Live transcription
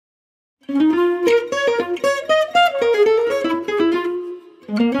I'm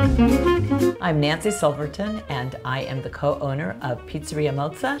Nancy Silverton, and I am the co-owner of Pizzeria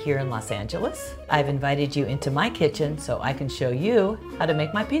Mozza here in Los Angeles. I've invited you into my kitchen so I can show you how to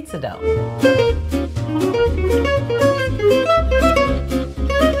make my pizza dough.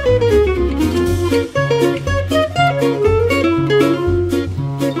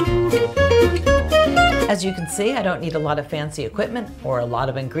 As you can see, I don't need a lot of fancy equipment or a lot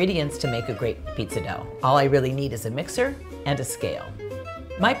of ingredients to make a great pizza dough. All I really need is a mixer and a scale.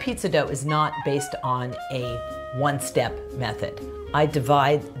 My pizza dough is not based on a one-step method. I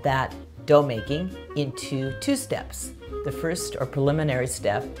divide that dough making into 2 steps. The first or preliminary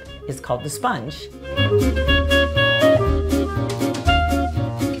step is called the sponge.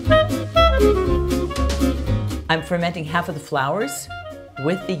 I'm fermenting half of the flours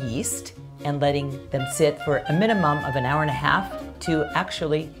with the yeast and letting them sit for a minimum of an hour and a half to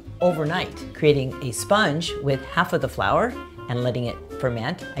actually overnight, creating a sponge with half of the flour and letting it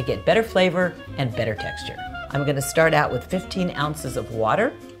ferment. I get better flavor and better texture. I'm going to start out with 15 ounces of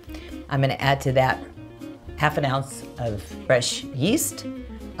water. I'm going to add to that half an ounce of fresh yeast,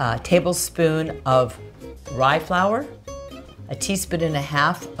 a tablespoon of rye flour, a teaspoon and a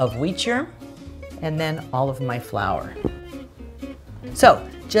half of wheat germ, and then all of my flour. So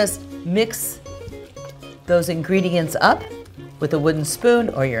just mix those ingredients up with a wooden spoon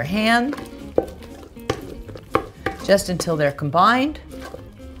or your hand, just until they're combined.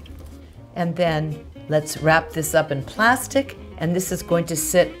 And then let's wrap this up in plastic, and this is going to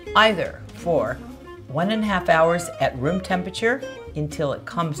sit either for 1.5 hours at room temperature until it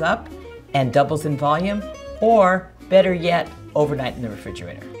comes up and doubles in volume, or better yet, overnight in the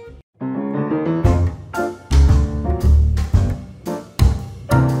refrigerator.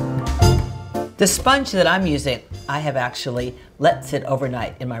 The sponge that I'm using, I have actually let sit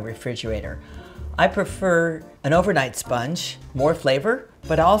overnight in my refrigerator. I prefer an overnight sponge, more flavor,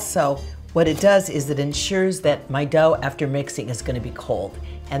 but also what it does is it ensures that my dough after mixing is going to be cold.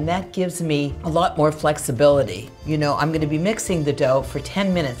 And that gives me a lot more flexibility. You know, I'm going to be mixing the dough for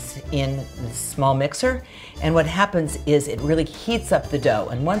 10 minutes in the small mixer. And what happens is it really heats up the dough.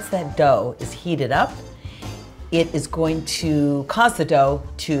 And once that dough is heated up, it is going to cause the dough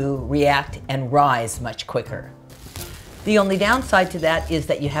to react and rise much quicker. The only downside to that is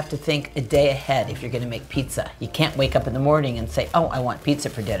that you have to think a day ahead if you're going to make pizza. You can't wake up in the morning and say, oh, I want pizza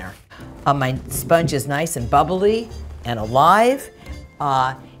for dinner. My sponge is nice and bubbly and alive.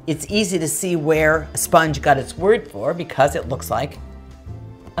 It's easy to see where a sponge got its word for because it looks like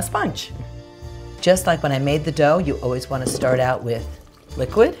a sponge. Just like when I made the dough, you always want to start out with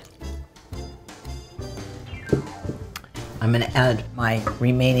liquid. I'm going to add my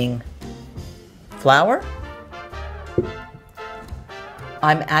remaining flour.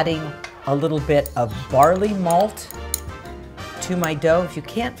 I'm adding a little bit of barley malt to my dough. If you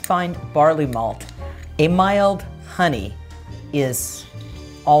can't find barley malt, a mild honey is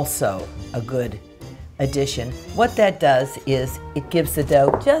also a good addition. What that does is it gives the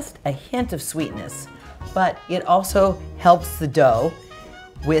dough just a hint of sweetness, but it also helps the dough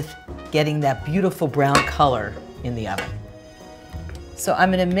with getting that beautiful brown color in the oven. So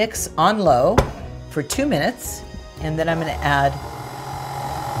I'm going to mix on low for 2 minutes, and then I'm going to add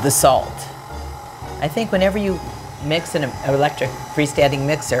the salt. I think whenever you mix in an electric freestanding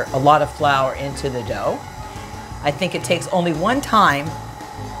mixer a lot of flour into the dough, I think it takes only one time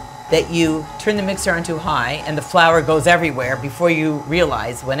that you turn the mixer on too high and the flour goes everywhere before you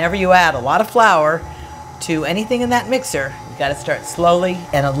realize whenever you add a lot of flour to anything in that mixer, you got to start slowly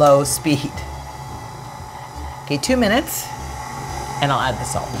and a low speed. Okay, 2 minutes, and I'll add the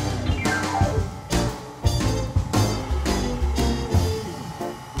salt.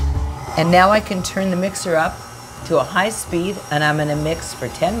 And now I can turn the mixer up to a high speed, and I'm going to mix for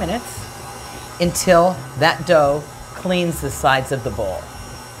 10 minutes until that dough cleans the sides of the bowl.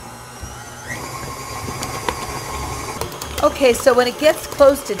 Okay, so when it gets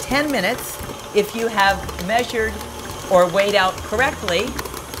close to 10 minutes, if you have measured or weighed out correctly,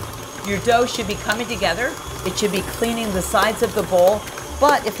 your dough should be coming together. It should be cleaning the sides of the bowl.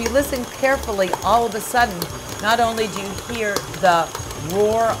 But if you listen carefully, all of a sudden, not only do you hear the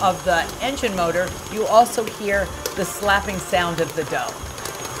roar of the engine motor, you also hear the slapping sound of the dough.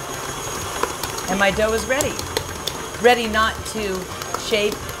 And my dough is ready. Ready not to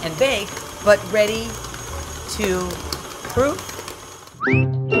shape and bake, but ready to proof.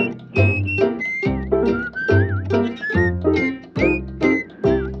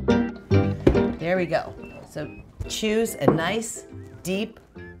 There we go. So choose a nice, deep,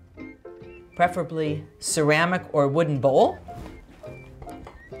 preferably ceramic or wooden bowl.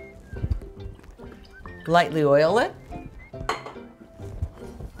 lightly oil it.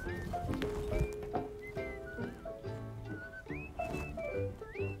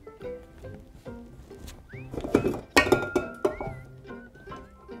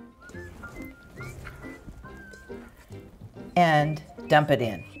 And dump it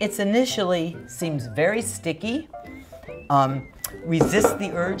in. It initially seems very sticky. Resist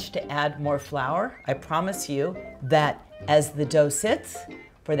the urge to add more flour. I promise you that as the dough sits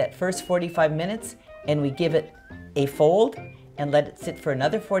for that first 45 minutes and we give it a fold and let it sit for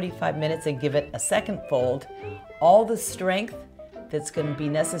another 45 minutes and give it a second fold, all the strength that's going to be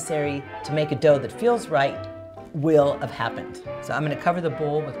necessary to make a dough that feels right will have happened. So I'm going to cover the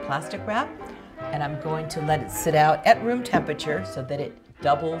bowl with plastic wrap, and I'm going to let it sit out at room temperature so that it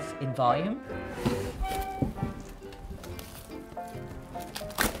doubles in volume.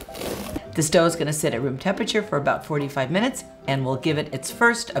 This dough is going to sit at room temperature for about 45 minutes, and we'll give it its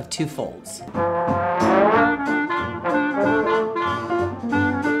first of 2 folds.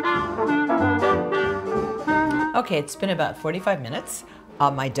 Okay, it's been about 45 minutes.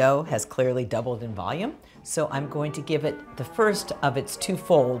 My dough has clearly doubled in volume, so I'm going to give it the first of its 2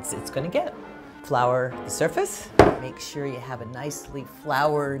 folds it's going to get. Flour the surface. Make sure you have a nicely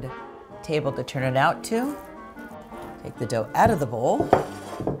floured table to turn it out to. Take the dough out of the bowl,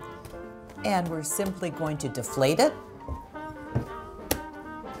 and we're simply going to deflate it.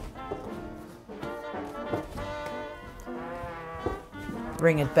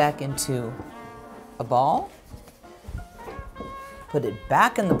 Bring it back into a ball. Put it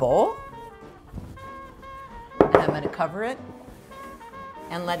back in the bowl. And I'm going to cover it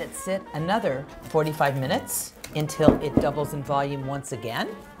and let it sit another 45 minutes until it doubles in volume once again.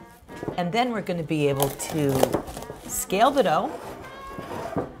 And then we're going to be able to scale the dough,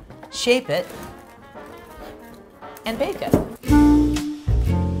 shape it, and bake it.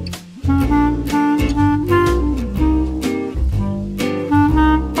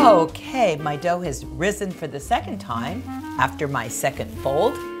 Okay, my dough has risen for the second time after my second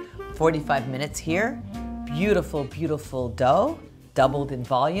fold. 45 minutes here. Beautiful, beautiful dough, doubled in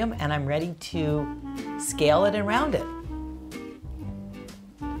volume, and I'm ready to scale it and round it.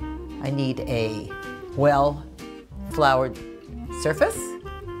 I need a well-floured surface.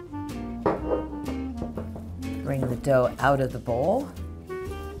 Bring the dough out of the bowl.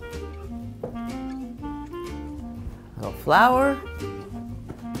 A little flour.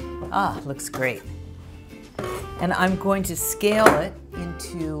 Ah, looks great. And I'm going to scale it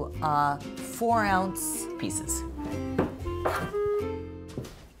into 4-ounce pieces.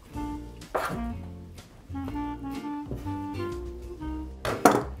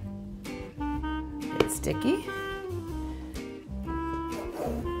 It's sticky.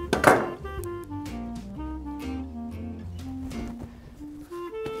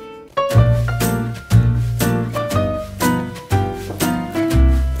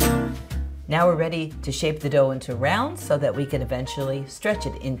 Now we're ready to shape the dough into rounds so that we can eventually stretch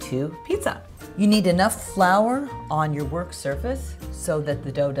it into pizza. You need enough flour on your work surface so that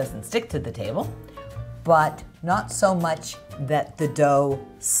the dough doesn't stick to the table, but not so much that the dough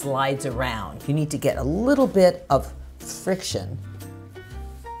slides around. You need to get a little bit of friction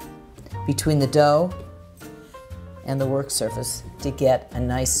between the dough and the work surface to get a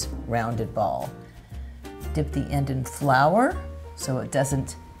nice rounded ball. Dip the end in flour so it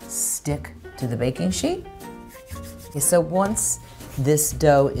doesn't stick to the baking sheet. Okay, so once this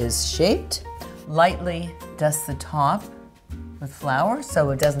dough is shaped, lightly dust the top with flour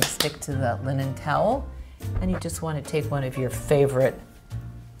so it doesn't stick to the linen towel. And you just want to take one of your favorite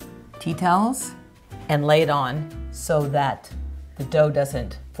tea towels and lay it on so that the dough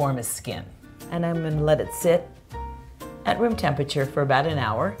doesn't form a skin. And I'm going to let it sit at room temperature for about an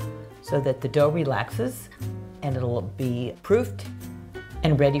hour so that the dough relaxes and it'll be proofed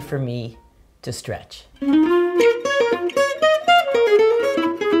and ready for me to stretch.